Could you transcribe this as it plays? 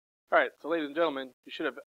All right, so ladies and gentlemen, you should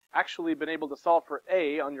have actually been able to solve for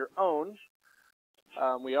A on your own.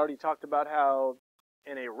 We already talked about how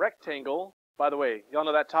in a rectangle, by the way, y'all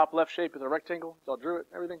know that top left shape is a rectangle? Y'all drew it,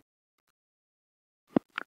 everything?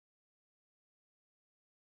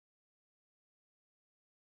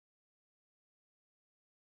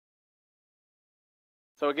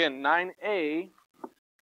 So again, 9A,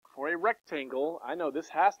 for a rectangle, I know this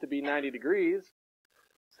has to be 90 degrees,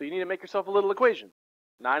 so you need to make yourself a little equation.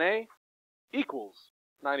 9A equals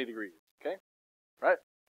 90 degrees, okay? Right?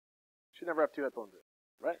 You should never have two headphones in.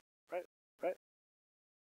 Right? Right? Right?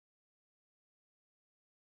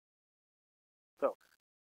 So,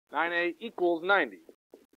 9A equals 90.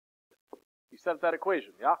 You set up that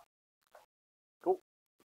equation, yeah? Cool.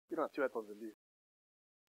 You don't have two headphones in, do you?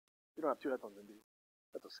 You don't have two headphones in, do you?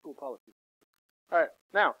 That's a school policy. Alright,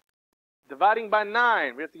 now, dividing by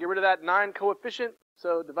 9. We have to get rid of that 9 coefficient.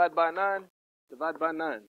 So, divide by 9. Divide by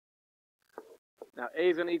 9. Now, A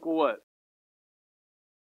is going to equal what?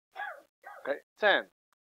 Okay, 10.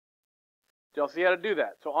 Y'all see how to do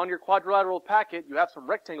that? So, on your quadrilateral packet, you have some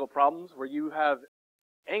rectangle problems where you have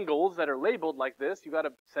angles that are labeled like this. You got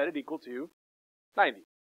to set it equal to 90.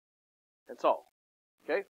 And solve.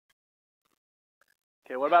 Okay?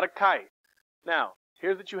 Okay, what about a kite? Now,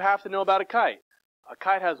 here's what you have to know about a kite. A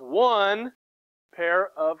kite has one pair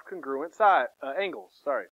of congruent angles.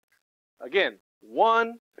 Sorry. Again,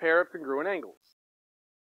 one pair of congruent angles.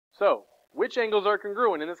 So, which angles are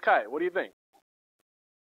congruent in this kite? What do you think?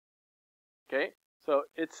 Okay, so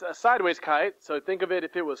it's a sideways kite. So think of it,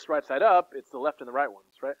 if it was right side up, it's the left and the right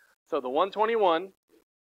ones, right? So the 121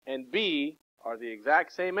 and B are the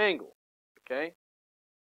exact same angle. Okay?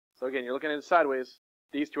 So again, you're looking at it sideways.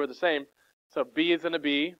 These two are the same. So B is going to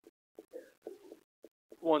be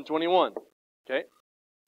 121. Okay?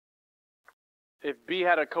 If B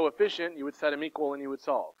had a coefficient, you would set them equal and you would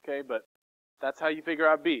solve. Okay? But that's how you figure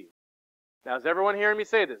out B. Now, is everyone hearing me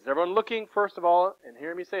say this? Is everyone looking, first of all, and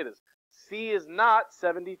hearing me say this? C is not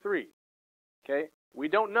 73. Okay? We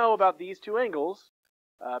don't know about these two angles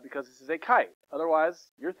because this is a kite. Otherwise,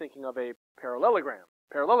 you're thinking of a parallelogram.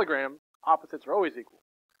 Parallelogram, opposites are always equal.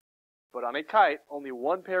 But on a kite, only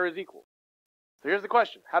one pair is equal. So here's the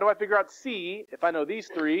question. How do I figure out C if I know these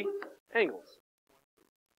three angles?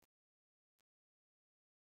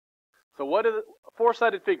 So what is a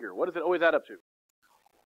four-sided figure? What does it always add up to?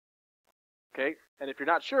 Okay, and if you're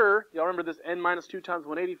not sure, y'all remember this n minus 2 times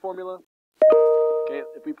 180 formula? Okay,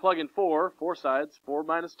 if we plug in four sides, 4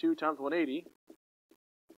 minus 2 times 180,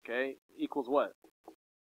 okay, equals what?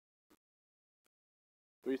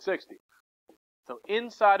 360. So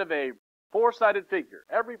inside of a four-sided figure,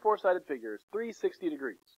 every four-sided figure is 360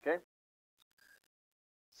 degrees, okay?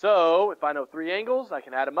 So if I know three angles, I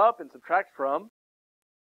can add them up and subtract from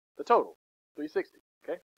the total, 360,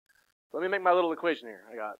 okay? So let me make my little equation here.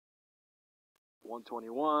 I got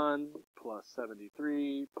 121 plus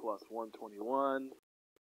 73 plus 121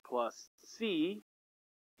 plus C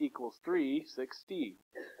equals 360.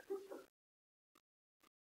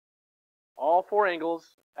 All four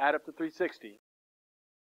angles add up to 360.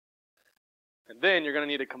 And then you're going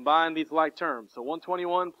to need to combine these like terms. So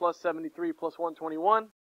 121 plus 73 plus 121,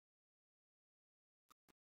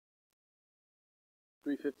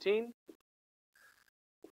 315,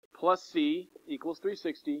 plus C equals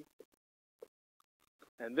 360.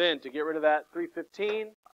 And then to get rid of that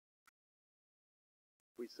 315,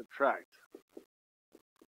 we subtract.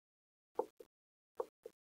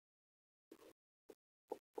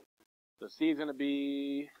 So C is going to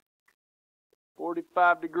be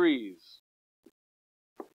 45 degrees.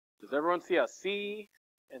 Does everyone see how C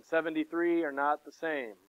and 73 are not the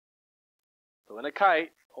same? So in a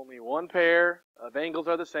kite, only one pair of angles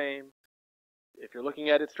are the same. If you're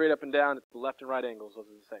looking at it straight up and down, it's the left and right angles. Those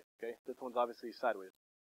are the same. Okay, this one's obviously sideways.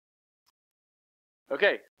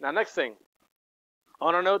 Okay, now next thing.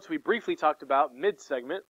 On our notes, we briefly talked about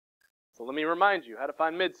mid-segment. So let me remind you how to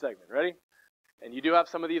find mid-segment. Ready? And you do have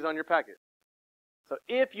some of these on your packet. So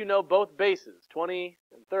if you know both bases, 20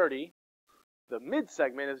 and 30, the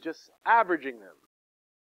mid-segment is just averaging them.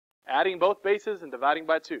 Adding both bases and dividing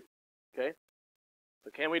by 2. Okay? So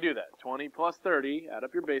can we do that? 20 plus 30, add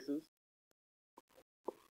up your bases,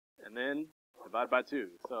 and then divide by 2.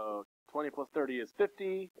 So 20 plus 30 is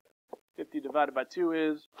 50. 50 divided by 2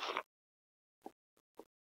 is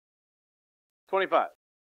 25.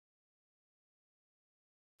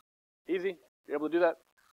 Easy. You're able to do that?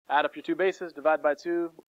 Add up your two bases, divide by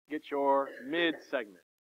 2, get your mid-segment.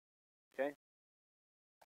 Okay?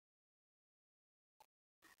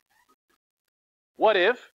 What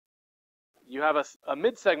if you have a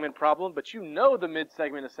mid-segment problem, but you know the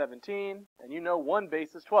mid-segment is 17, and you know one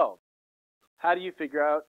base is 12. How do you figure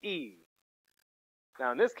out E?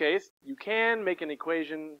 Now, in this case, you can make an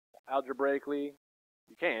equation algebraically.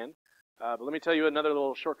 You can. But let me tell you another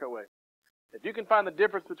little shortcut way. If you can find the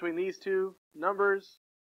difference between these two numbers,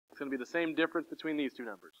 it's going to be the same difference between these two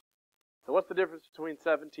numbers. So what's the difference between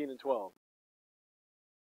 17 and 12?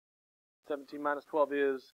 17 minus 12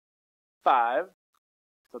 is 5.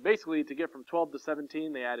 So basically, to get from 12 to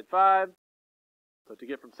 17, they added 5. So to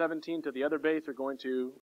get from 17 to the other base, they're going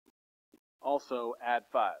to also add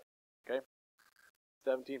 5. Okay?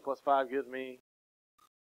 17 plus 5 gives me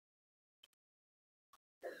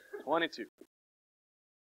 22.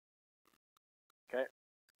 Okay?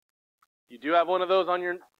 You do have one of those on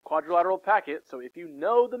your quadrilateral packet, so if you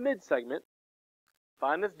know the mid-segment,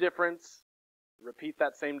 find this difference, repeat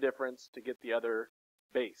that same difference to get the other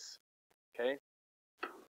base. Okay?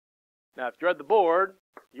 Now, if you're at the board,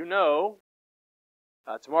 you know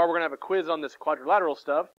tomorrow we're going to have a quiz on this quadrilateral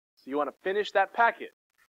stuff, so you want to finish that packet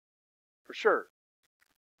for sure.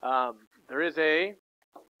 There is a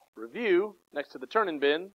review next to the turn-in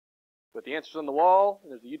bin with the answers on the wall.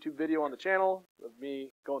 There's a YouTube video on the channel of me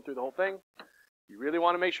going through the whole thing. You really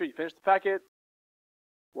want to make sure you finish the packet,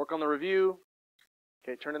 work on the review.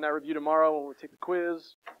 Okay, turn in that review tomorrow when we take the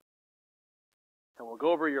quiz. And we'll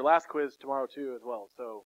go over your last quiz tomorrow too as well.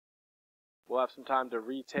 So we'll have some time to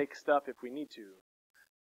retake stuff if we need to.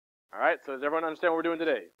 Alright, so does everyone understand what we're doing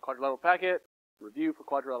today? Quadrilateral packet, review for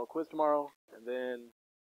quadrilateral quiz tomorrow, and then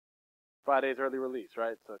Friday's early release,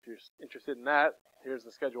 right? So if you're interested in that, here's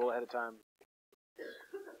the schedule ahead of time.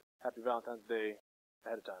 Happy Valentine's Day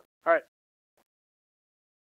ahead of time. Alright.